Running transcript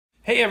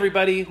Hey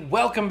everybody,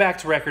 welcome back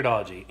to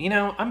Record-ology. You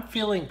know, I'm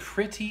feeling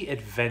pretty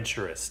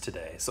adventurous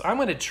today, so I'm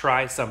going to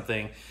try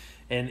something.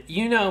 And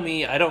you know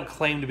me, I don't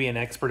claim to be an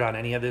expert on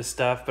any of this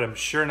stuff, but I'm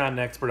sure not an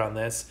expert on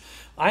this.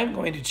 I'm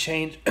going to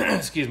change,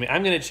 excuse me,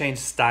 I'm going to change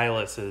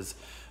styluses,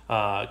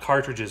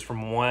 cartridges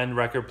from one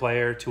record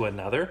player to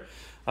another.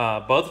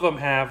 Both of them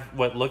have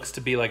what looks to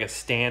be like a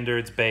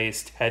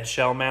standards-based head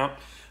shell mount.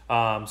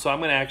 So I'm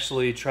going to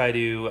actually try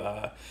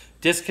to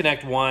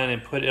disconnect one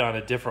and put it on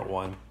a different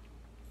one.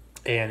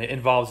 And it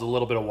involves a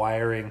little bit of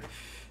wiring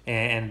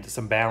and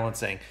some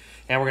balancing.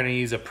 And we're going to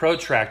use a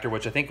protractor,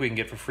 which I think we can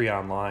get for free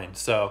online.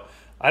 So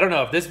I don't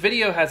know if this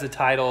video has a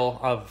title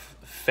of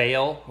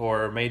fail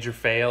or major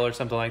fail or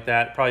something like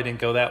that. It probably didn't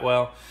go that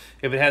well.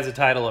 If it has a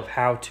title of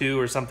how to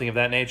or something of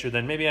that nature,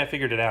 then maybe I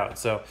figured it out.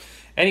 So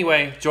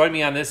anyway, join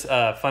me on this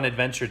fun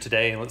adventure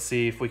today, and let's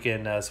see if we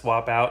can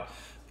swap out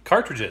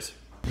cartridges.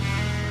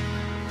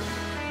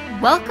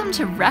 Welcome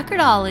to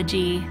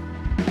Record-ology.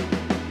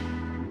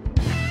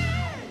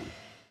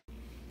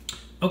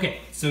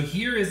 Okay, so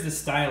here is the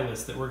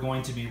stylus that we're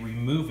going to be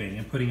removing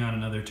and putting on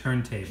another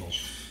turntable.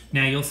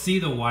 Now you'll see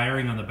the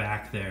wiring on the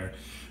back there.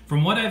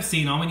 From what I've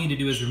seen, all we need to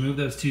do is remove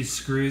those two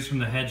screws from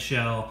the head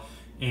shell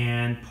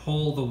and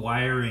pull the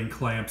wiring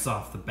clamps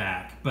off the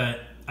back. But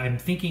I'm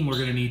thinking we're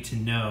gonna need to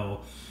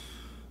know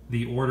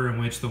the order in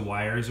which the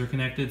wires are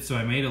connected. So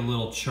I made a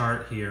little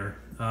chart here,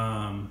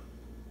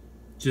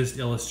 just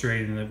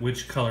illustrating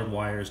which colored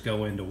wires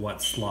go into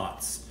what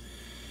slots.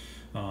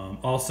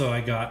 Also, I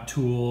got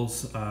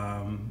tools.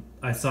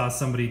 I saw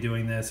somebody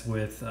doing this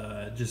with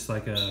just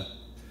like a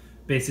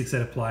basic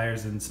set of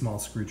pliers and small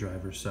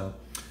screwdrivers. So,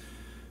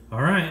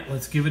 all right,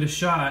 let's give it a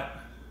shot.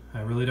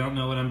 I really don't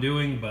know what I'm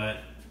doing, but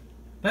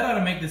that ought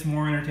to make this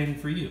more entertaining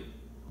for you.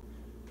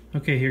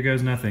 Okay, here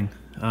goes nothing.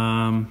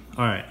 All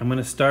right, I'm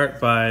gonna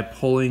start by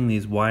pulling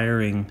these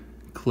wiring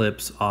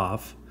clips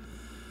off.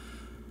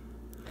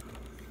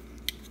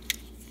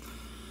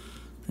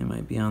 They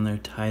might be on there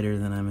tighter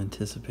than I'm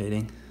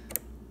anticipating.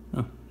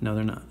 Oh, no,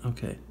 they're not.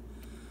 Okay.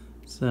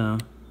 So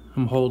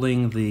I'm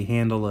holding the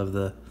handle of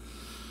the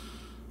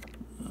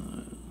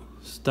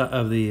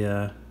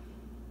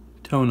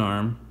tone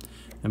arm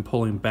and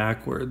pulling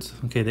backwards.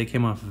 Okay, they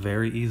came off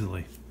very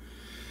easily.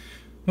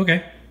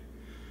 Okay.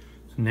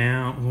 So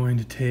now I'm going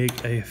to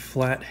take a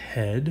flat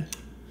head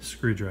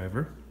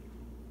screwdriver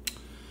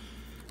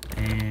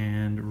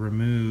and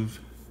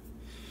remove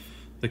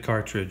the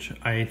cartridge.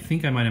 I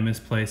think I might have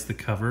misplaced the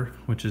cover,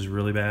 which is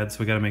really bad. So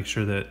we got to make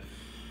sure that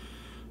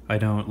I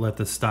don't let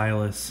the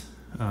stylus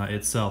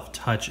itself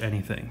touch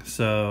anything.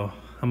 So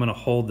I'm gonna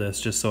hold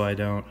this just so I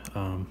don't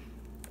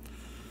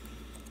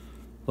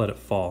let it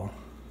fall.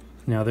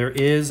 Now there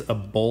is a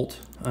bolt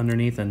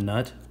underneath a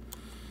nut,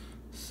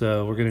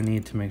 so we're gonna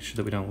need to make sure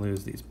that we don't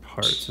lose these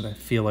parts, and I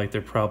feel like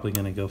they're probably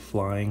gonna go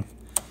flying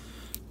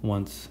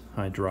once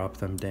I drop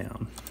them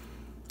down.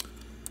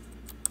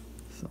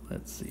 So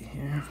let's see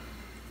here.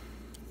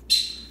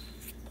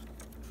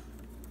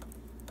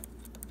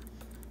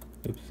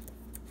 Oops.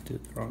 Did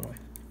it the wrong way.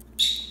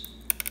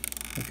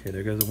 Okay,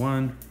 there goes the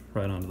one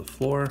right onto the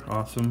floor.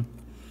 Awesome.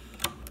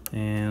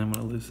 And I'm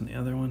going to loosen the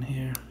other one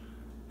here.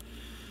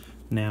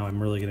 Now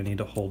I'm really going to need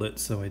to hold it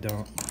so I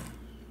don't.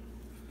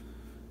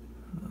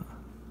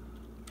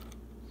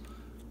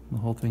 The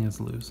whole thing is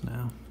loose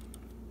now.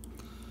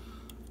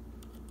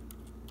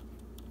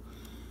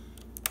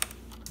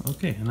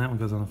 Okay, and that one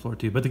goes on the floor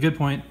too. But the good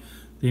point,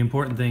 the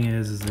important thing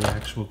is the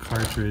actual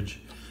cartridge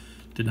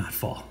did not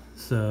fall.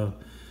 So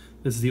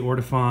this is the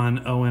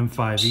Ortofon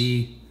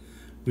OM5E.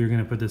 We're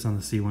gonna put this on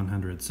the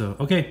C100. So,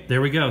 okay, there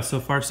we go.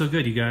 So far, so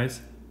good, you guys.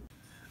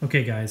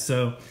 Okay, guys,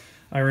 so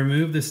I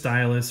removed the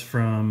stylus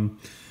from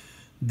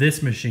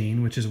this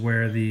machine, which is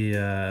where the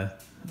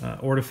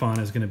Ortofon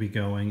is gonna be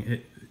going.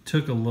 It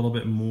took a little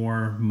bit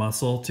more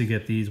muscle to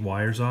get these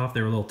wires off.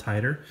 They were a little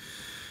tighter.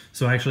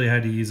 So I actually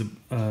had to use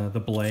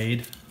the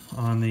blade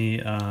on the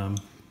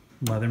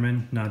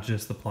Leatherman, not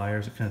just the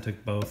pliers. It kind of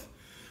took both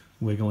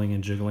wiggling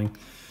and jiggling.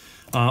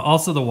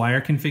 Also, the wire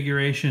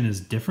configuration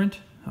is different.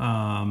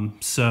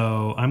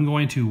 So I'm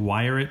going to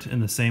wire it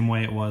in the same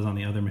way it was on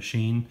the other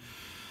machine.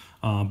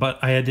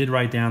 But I did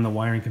write down the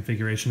wiring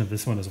configuration of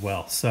this one as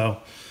well. So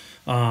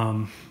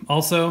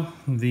also,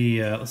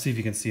 let's see if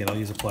you can see it. I'll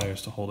use the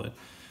pliers to hold it.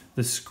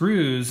 The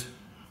screws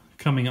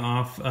coming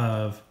off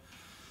of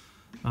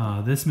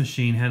this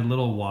machine had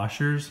little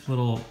washers,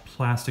 little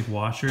plastic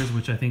washers,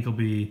 which I think will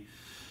be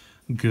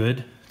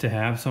good to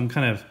have. So I'm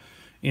kind of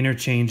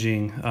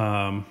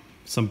interchanging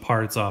some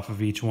parts off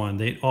of each one.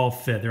 They all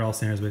fit, they're all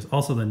standards based.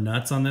 Also the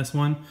nuts on this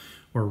one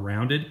were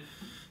rounded.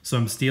 So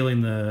I'm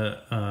stealing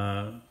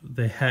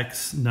the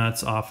hex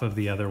nuts off of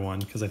the other one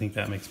because I think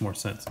that makes more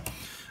sense.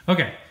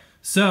 Okay,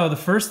 so the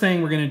first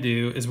thing we're gonna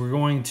do is we're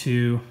going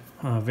to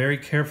very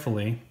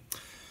carefully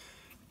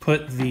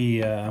put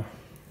the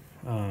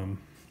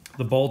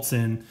bolts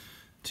in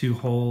to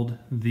hold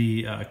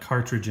the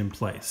cartridge in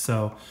place.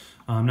 So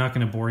I'm not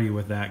going to bore you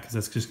with that because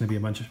that's just going to be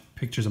a bunch of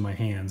pictures of my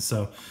hands.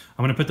 So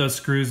I'm going to put those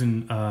screws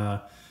and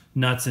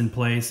nuts in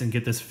place and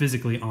get this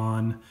physically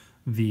on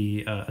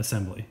the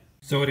assembly.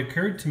 So it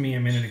occurred to me a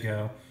minute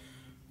ago,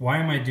 why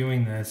am I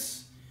doing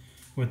this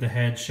with the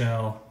head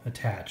shell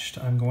attached?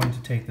 I'm going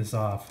to take this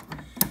off,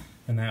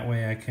 and that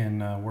way I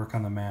can work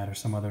on the mat or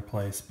some other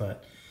place.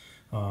 But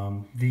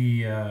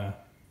the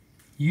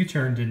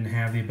U-turn didn't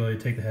have the ability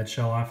to take the head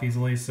shell off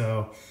easily,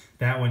 so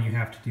that one you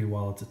have to do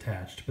while it's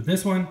attached. But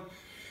this one,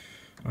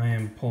 I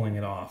am pulling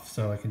it off,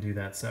 so I can do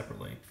that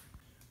separately.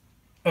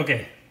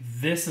 Okay,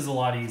 this is a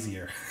lot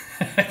easier.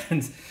 I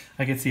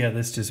can see how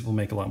this just will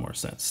make a lot more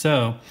sense.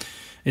 So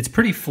it's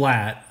pretty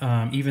flat,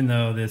 even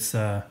though this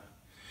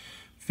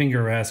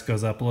finger rest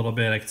goes up a little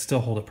bit, I can still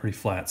hold it pretty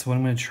flat. So what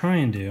I'm going to try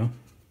and do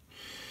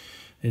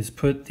is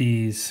put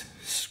these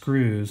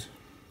screws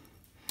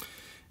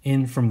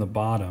in from the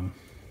bottom,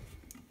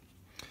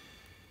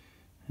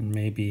 and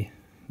maybe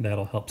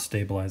that'll help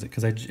stabilize it,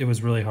 because it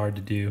was really hard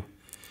to do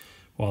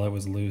while it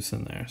was loose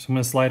in there. So I'm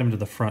going to slide them to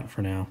the front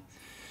for now.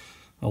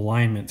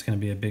 Alignment's going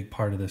to be a big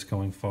part of this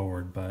going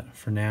forward, but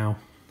for now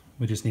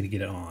we just need to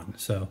get it on.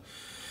 So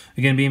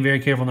again, being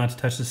very careful not to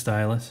touch the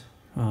stylus.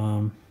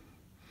 I'm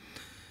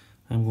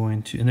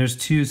going to, and there's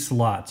two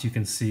slots you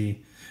can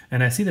see,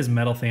 and I see this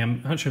metal thing.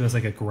 I'm not sure if that's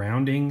like a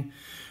grounding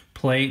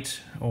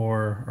plate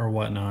or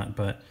whatnot,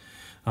 but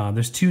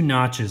there's two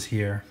notches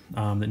here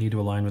that need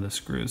to align with the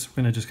screws.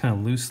 We're going to just kind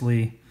of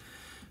loosely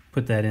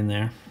put that in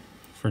there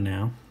for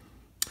now.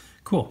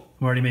 Cool.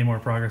 I've already made more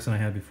progress than I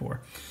had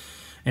before.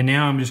 And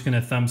now I'm just going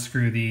to thumb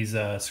screw these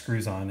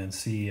screws on and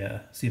see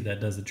if that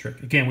does the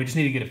trick. Again, we just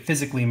need to get it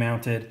physically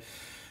mounted,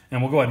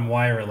 and we'll go ahead and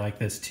wire it like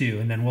this too,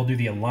 and then we'll do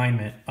the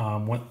alignment,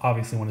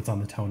 obviously when it's on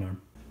the tone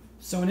arm.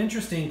 So an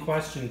interesting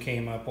question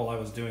came up while I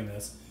was doing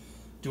this.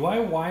 Do I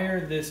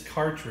wire this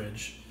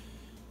cartridge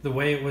the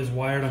way it was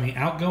wired on the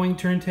outgoing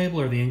turntable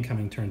or the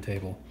incoming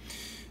turntable?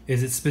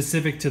 Is it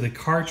specific to the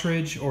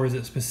cartridge or is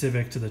it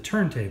specific to the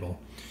turntable?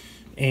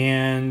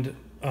 And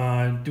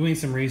doing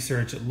some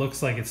research, it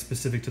looks like it's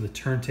specific to the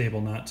turntable,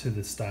 not to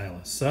the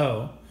stylus.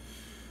 So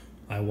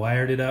I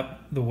wired it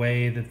up the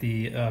way that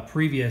the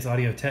previous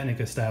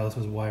Audio-Technica stylus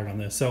was wired on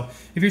this. So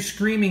if you're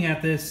screaming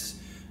at this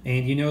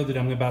and you know that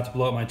I'm about to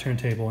blow up my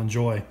turntable,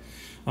 enjoy.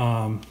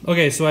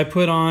 Okay, so I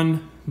put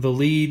on the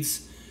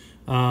leads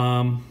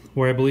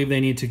where I believe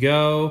they need to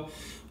go.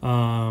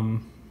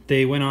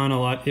 It went on a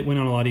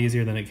lot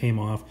easier than it came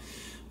off.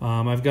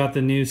 I've got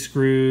the new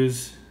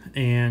screws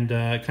and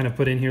kind of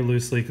put in here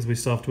loosely because we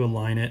still have to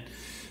align it.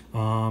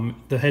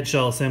 The head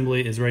shell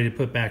assembly is ready to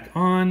put back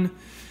on,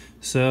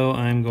 so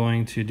I'm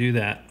going to do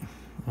that.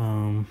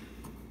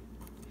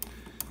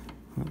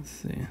 Let's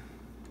see.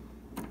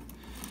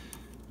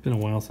 It's been a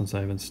while since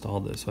I've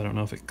installed this, so I don't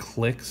know if it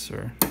clicks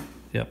or...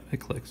 Yep, it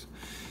clicks.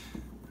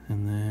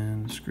 And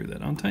then screw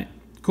that on tight.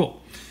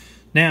 Cool.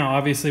 Now,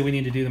 obviously, we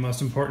need to do the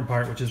most important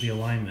part, which is the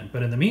alignment.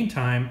 But in the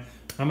meantime,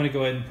 I'm going to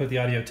go ahead and put the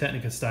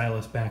Audio-Technica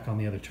stylus back on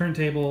the other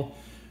turntable.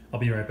 I'll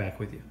be right back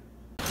with you.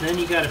 Then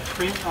you got to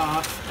print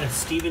off a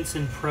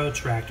Stevenson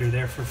protractor.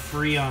 They're for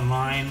free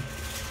online.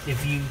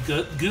 If you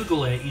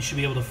Google it, you should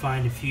be able to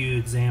find a few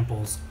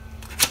examples.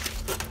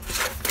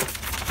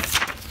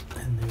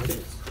 And there it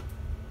is.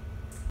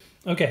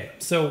 Okay,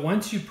 so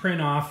once you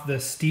print off the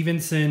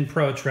Stevenson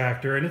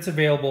protractor, and it's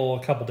available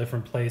a couple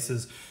different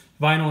places.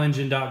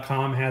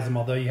 VinylEngine.com has them,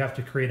 although you have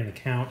to create an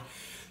account.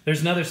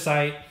 There's another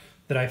site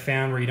that I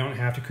found where you don't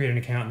have to create an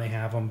account and they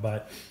have them,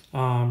 but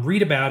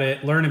read about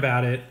it, learn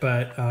about it.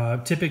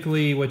 But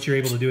typically what you're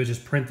able to do is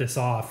just print this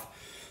off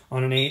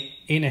on an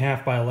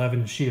 8.5 by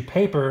 11 sheet of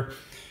paper.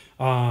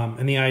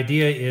 And the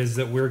idea is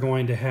that we're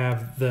going to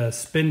have the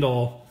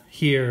spindle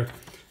here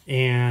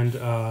and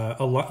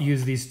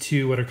use these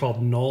two what are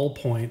called null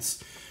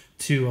points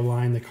to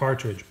align the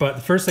cartridge. But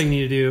the first thing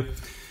you need to do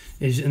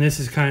is, and this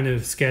is kind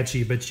of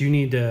sketchy, but you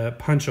need to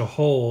punch a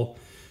hole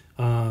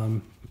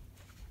in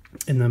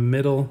the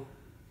middle,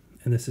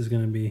 and this is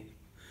going to be,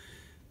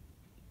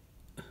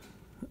 I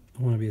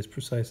want to be as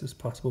precise as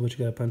possible, but you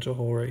got to punch a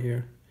hole right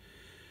here.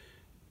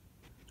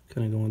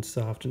 Kind of going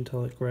soft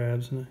until it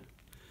grabs. And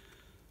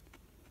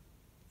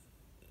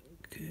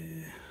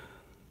okay,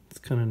 it's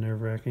kind of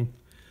nerve-wracking.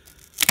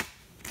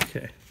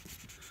 Okay,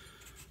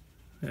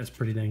 that's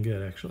pretty dang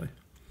good actually.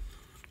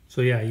 So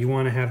yeah, you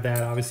want to have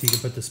that. Obviously you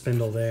can put the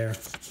spindle there,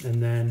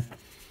 and then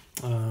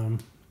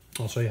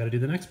I'll show you how to do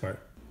the next part.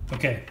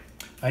 Okay,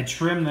 I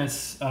trimmed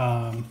this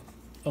a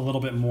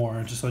little bit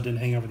more just so it didn't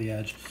hang over the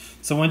edge.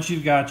 So once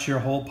you've got your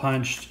hole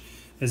punched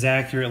as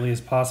accurately as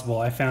possible,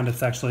 I found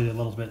it's actually a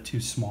little bit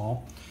too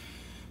small.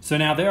 So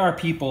now there are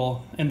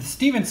people, and the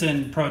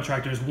Stevenson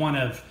protractor is one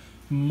of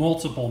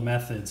multiple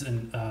methods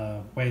and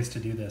ways to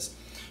do this.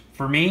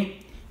 For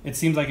me, it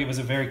seems like it was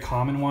a very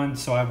common one,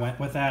 so I went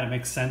with that. It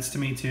makes sense to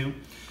me too.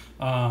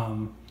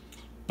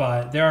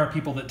 But there are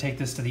people that take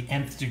this to the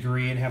nth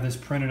degree and have this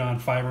printed on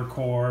fiber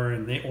core,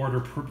 and they order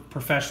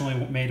professionally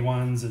made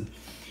ones. And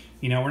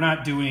you know, we're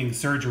not doing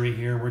surgery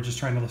here. We're just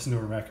trying to listen to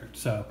a record.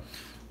 So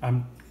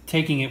I'm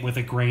taking it with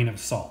a grain of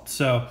salt.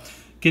 So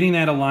getting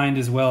that aligned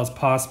as well as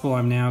possible,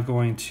 I'm now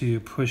going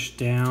to push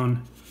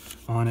down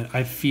on it.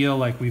 I feel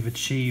like we've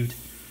achieved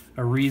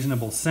a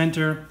reasonable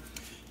center.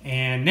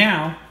 And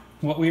now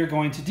what we are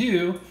going to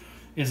do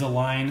is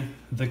align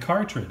the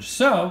cartridge.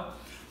 So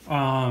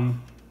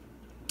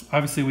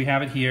obviously we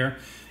have it here,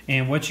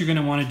 and what you're going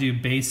to want to do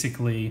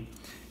basically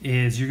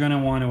is you're going to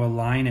want to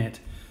align it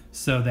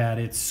so that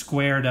it's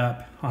squared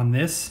up on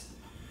this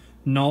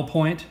null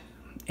point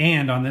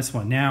and on this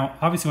one. Now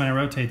obviously when I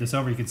rotate this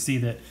over, you can see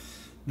that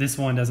this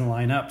one doesn't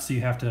line up, so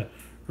you have to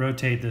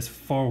rotate this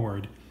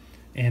forward.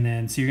 And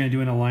then so you're going to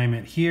do an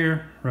alignment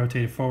here,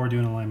 rotate it forward, do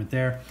an alignment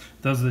there.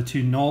 Those are the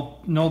two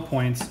null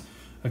points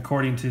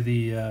according to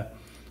the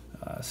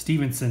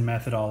Stevenson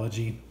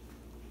methodology,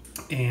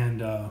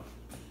 and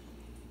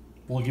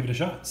we'll give it a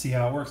shot, see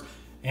how it works.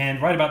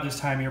 And right about this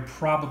time, you're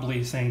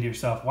probably saying to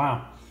yourself,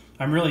 wow,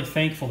 I'm really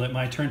thankful that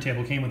my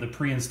turntable came with a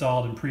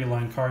pre-installed and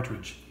pre-aligned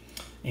cartridge.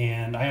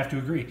 And I have to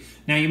agree.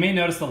 Now you may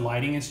notice the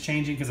lighting is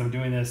changing because I'm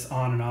doing this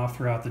on and off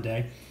throughout the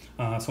day,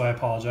 so I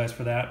apologize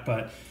for that,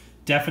 but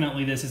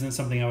definitely this isn't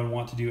something I would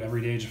want to do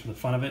every day just for the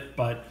fun of it,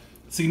 but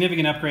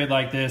significant upgrade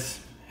like this,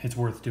 it's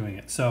worth doing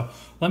it. So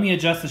let me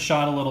adjust the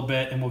shot a little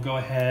bit and we'll go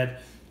ahead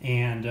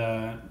and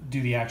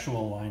do the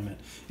actual alignment.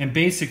 And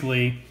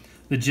basically,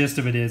 the gist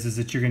of it is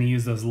that you're going to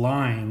use those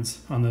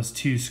lines on those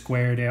two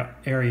squared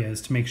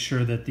areas to make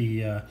sure that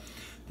the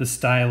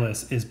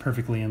stylus is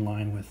perfectly in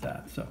line with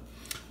that. So,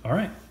 all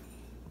right.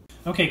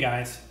 Okay,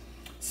 guys.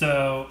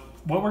 So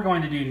what we're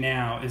going to do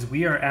now is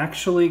we are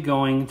actually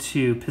going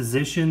to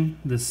position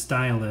the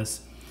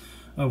stylus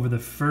over the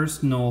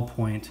first null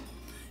point,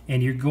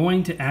 and you're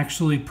going to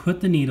actually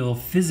put the needle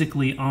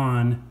physically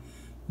on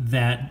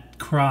that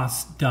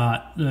cross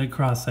dot, the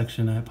cross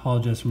section. I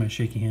apologize for my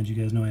shaky hands. You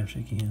guys know I have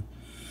shaky hands.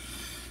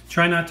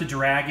 Try not to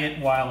drag it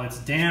while it's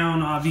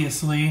down,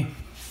 obviously,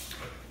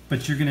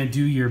 but you're going to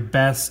do your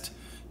best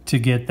to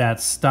get that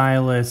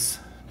stylus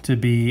to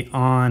be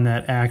on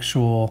that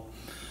actual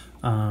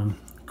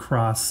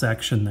cross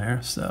section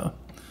there. So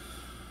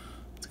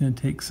it's going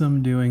to take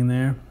some doing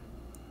there.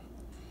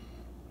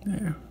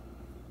 There.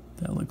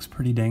 That looks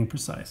pretty dang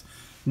precise.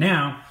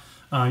 Now,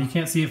 you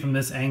can't see it from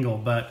this angle,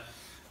 but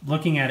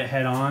looking at it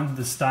head on,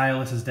 the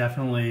stylus is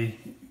definitely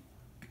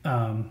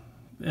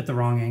at the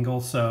wrong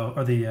angle, so,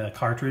 or the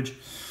cartridge.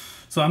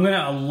 So I'm going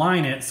to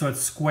align it so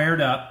it's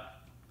squared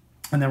up,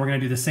 and then we're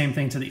going to do the same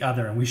thing to the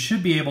other, and we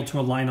should be able to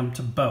align them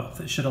to both.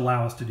 It should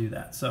allow us to do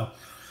that. So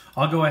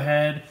I'll go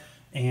ahead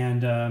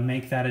and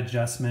make that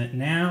adjustment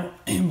now,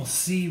 and we'll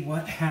see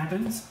what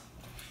happens.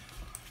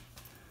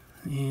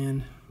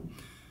 And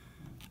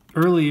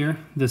earlier,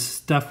 the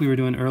stuff we were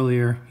doing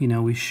earlier, you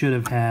know, we should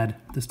have had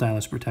the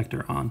stylus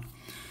protector on,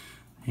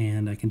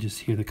 and I can just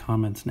hear the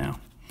comments now.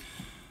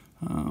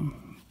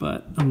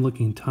 But I'm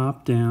looking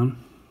top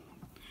down,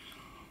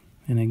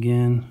 and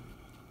again,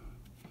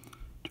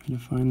 trying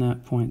to find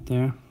that point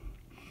there.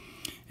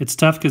 It's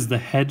tough because the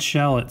head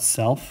shell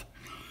itself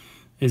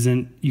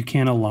isn't, you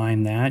can't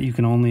align that. You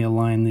can only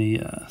align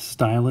the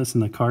stylus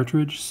and the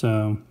cartridge,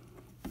 so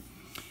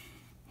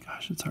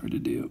gosh, it's hard to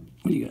do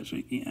when you got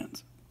shaky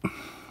hands.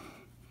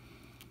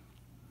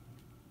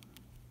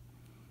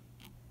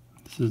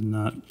 This is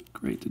not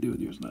great to do with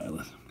your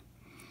stylus.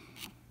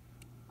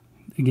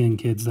 Again,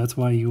 kids, that's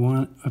why you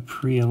want a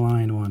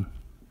pre-aligned one.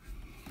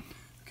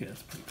 Okay,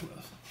 that's pretty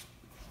close.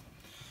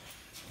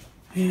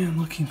 And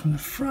looking from the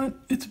front,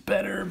 it's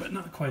better, but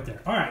not quite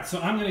there. All right,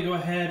 so I'm going to go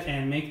ahead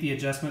and make the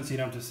adjustments so you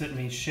don't have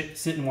to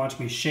sit and watch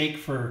me shake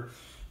for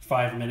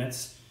 5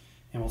 minutes,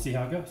 and we'll see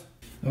how it goes.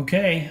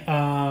 Okay,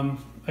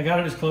 I got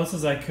it as close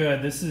as I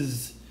could. This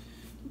is,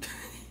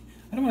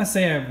 I don't want to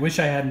say I wish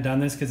I hadn't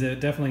done this because it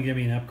definitely gave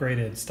me an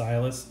upgraded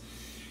stylus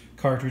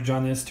cartridge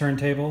on this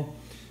turntable.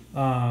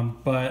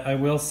 But I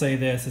will say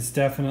this, it's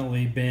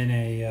definitely been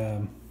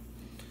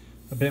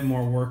a bit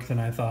more work than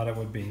I thought it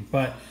would be.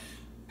 But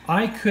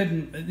I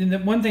couldn't, and the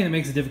one thing that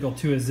makes it difficult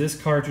too is this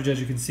cartridge, as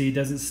you can see,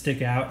 doesn't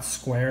stick out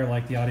square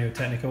like the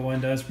Audio-Technica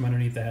one does from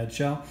underneath the head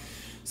shell.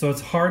 So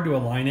it's hard to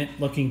align it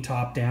looking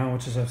top down,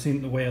 which is I've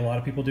seen the way a lot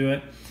of people do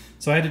it.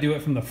 So I had to do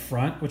it from the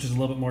front, which is a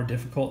little bit more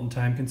difficult and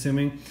time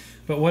consuming.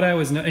 But what I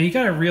was, and you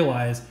gotta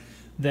realize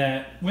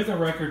that with a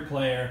record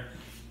player,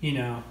 you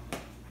know,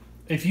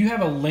 if you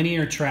have a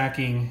linear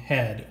tracking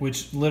head,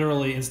 which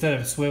literally, instead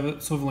of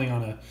swiveling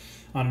on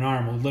an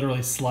arm, will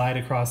literally slide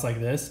across like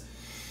this,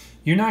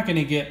 you're not going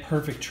to get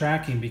perfect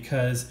tracking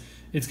because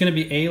it's going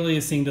to be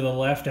aliasing to the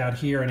left out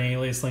here and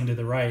aliasing to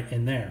the right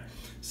in there.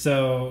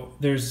 So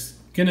there's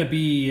going to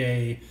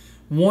be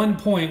one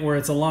point where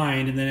it's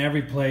aligned, and then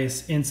every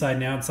place inside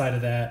and outside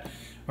of that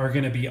are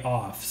going to be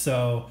off.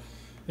 So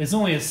it's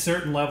only a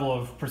certain level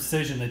of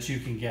precision that you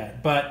can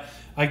get. But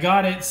I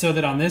got it so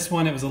that on this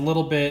one it was a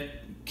little bit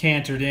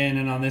cantered in,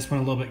 and on this one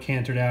a little bit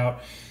cantered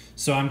out.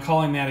 So I'm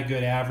calling that a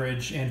good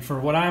average, and for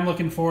what I'm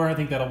looking for, I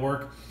think that'll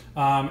work.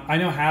 I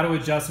know how to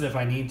adjust it if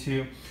I need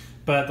to,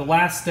 but the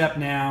last step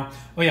now,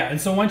 oh yeah, and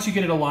so once you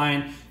get it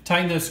aligned,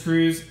 tighten those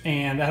screws,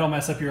 and that'll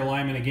mess up your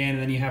alignment again,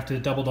 and then you have to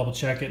double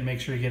check it and make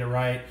sure you get it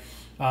right.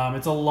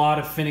 It's a lot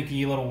of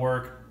finicky little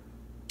work.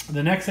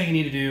 The next thing you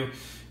need to do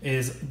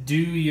is do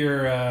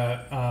your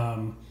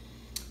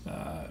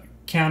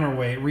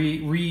counterweight,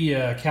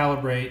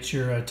 recalibrate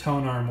your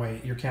tone arm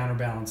weight, your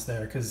counterbalance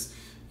there, because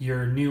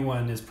your new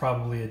one is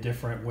probably a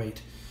different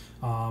weight.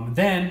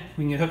 Then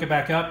we can hook it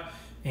back up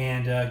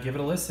and give it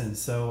a listen.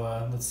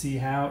 So let's see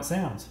how it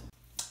sounds.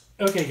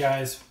 Okay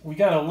guys, we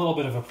got a little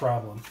bit of a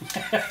problem.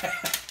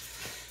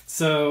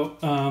 So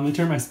let me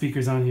turn my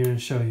speakers on here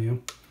and show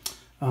you.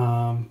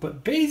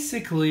 But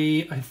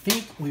basically, I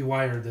think we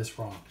wired this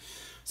wrong.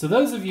 So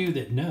those of you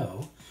that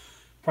know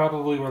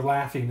probably were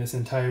laughing this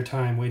entire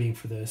time waiting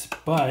for this.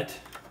 But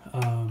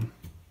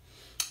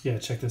yeah,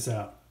 check this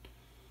out.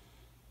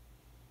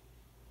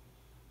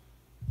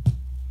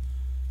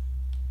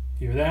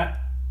 Hear that?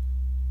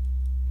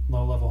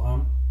 Low level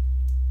hum.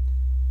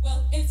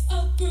 Well, it's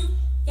a group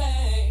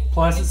thing.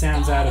 Plus it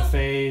sounds out of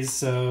phase,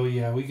 so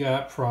yeah, we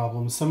got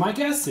problems. So my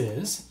guess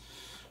is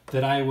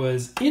that I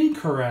was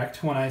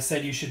incorrect when I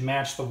said you should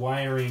match the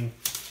wiring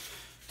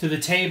to the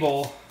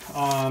table,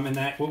 and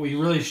that what we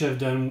really should have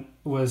done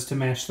was to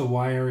match the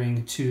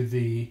wiring to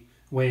the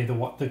way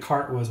the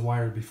cart was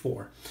wired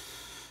before.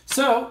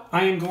 So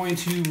I am going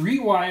to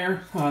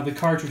rewire the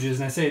cartridges,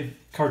 and I say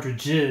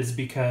cartridges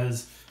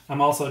because I'm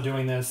also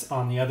doing this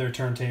on the other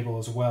turntable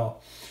as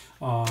well.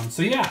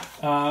 So yeah,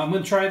 I'm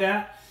going to try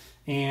that,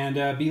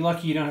 and be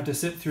lucky you don't have to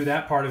sit through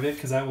that part of it,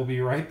 because I will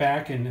be right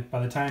back, and by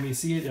the time you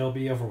see it, it'll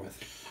be over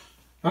with.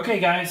 Okay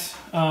guys,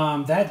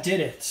 that did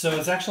it. So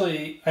it's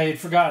actually, I had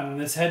forgotten,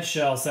 this head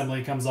shell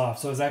assembly comes off,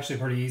 so it's actually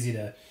pretty easy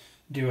to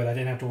do it. I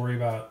didn't have to worry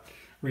about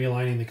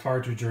realigning the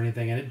cartridge or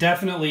anything, and it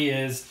definitely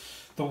is.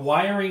 The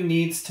wiring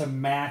needs to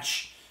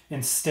match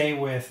and stay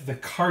with the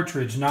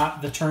cartridge,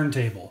 not the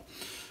turntable.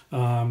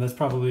 That's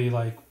probably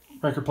like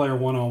Record Player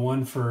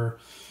 101 for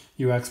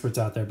you experts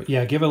out there. But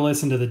yeah, give a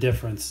listen to the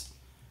difference.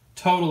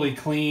 Totally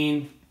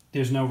clean.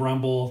 There's no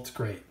rumble. It's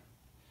great.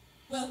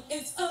 Well,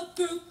 it's a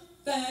group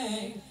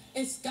thing.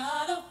 It's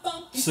got a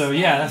funky So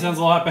yeah, that sounds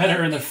a lot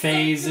better, and the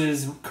phase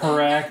is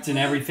correct, and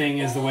everything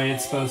is the way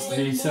it's supposed to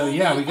be. So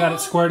yeah, we got it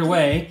squared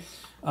away.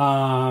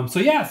 So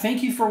yeah,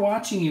 thank you for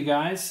watching, you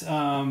guys.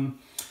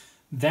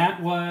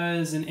 That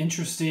was an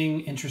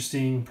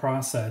interesting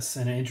process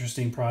and an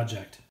interesting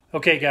project.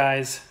 Okay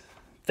guys,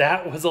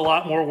 that was a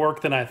lot more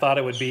work than I thought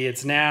it would be.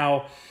 It's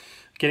now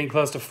getting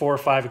close to 4 or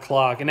 5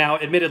 o'clock. And now,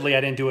 admittedly,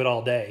 I didn't do it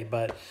all day,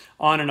 but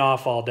on and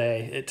off all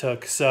day it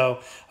took. So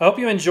I hope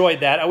you enjoyed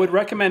that. I would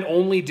recommend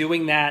only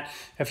doing that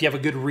if you have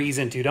a good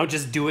reason to. Don't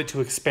just do it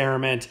to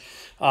experiment,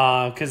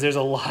 because there's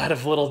a lot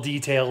of little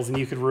details and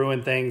you could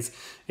ruin things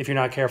if you're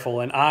not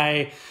careful. And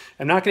I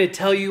am not going to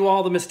tell you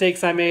all the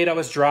mistakes I made. I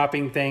was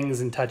dropping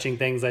things and touching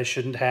things I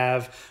shouldn't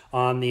have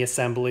on the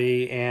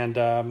assembly. And,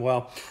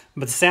 well,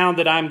 but the sound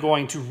that I'm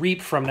going to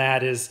reap from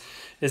that is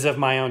of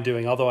my own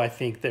doing, although I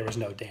think there was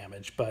no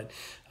damage. But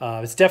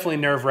it's definitely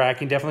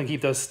nerve-wracking. Definitely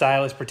keep those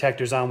stylus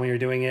protectors on when you're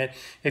doing it.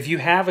 If you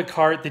have a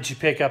cart that you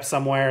pick up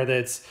somewhere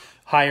that's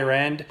higher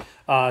end,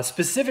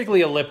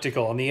 specifically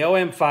elliptical, and the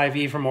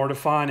OM5E from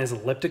Ortofon is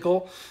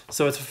elliptical,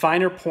 so it's a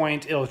finer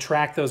point. It'll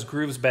track those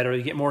grooves better.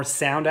 You get more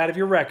sound out of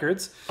your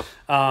records.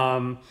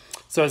 So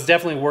it's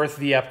definitely worth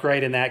the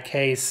upgrade in that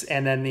case.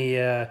 And then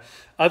the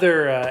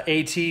other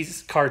AT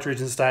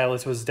cartridge and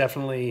stylus was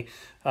definitely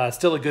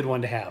still a good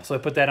one to have. So I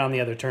put that on the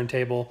other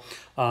turntable.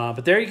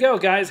 But there you go,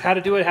 guys. How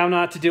to do it, how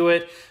not to do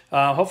it.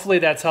 Hopefully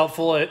that's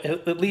helpful,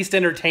 at least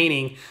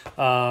entertaining.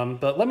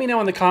 But let me know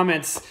in the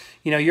comments,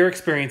 you know, your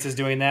experiences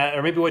doing that,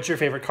 or maybe what your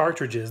favorite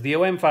cartridge is. The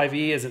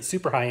OM5E isn't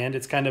super high-end.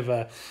 It's kind of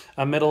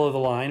a middle of the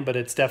line, but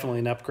it's definitely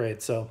an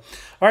upgrade. So,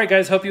 all right,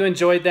 guys, hope you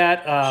enjoyed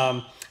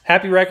that.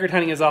 Happy record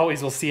hunting as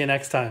always. We'll see you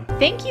next time.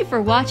 Thank you for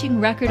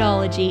watching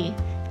Record-ology.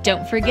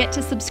 Don't forget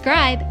to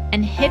subscribe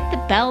and hit the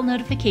bell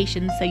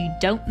notification so you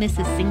don't miss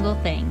a single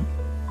thing.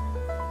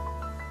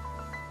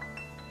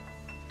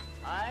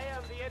 I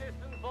am the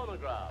Edison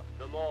phonograph.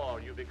 The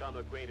more you become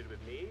acquainted with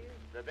me,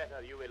 the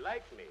better you will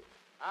like me.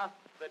 Ask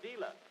the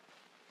dealer.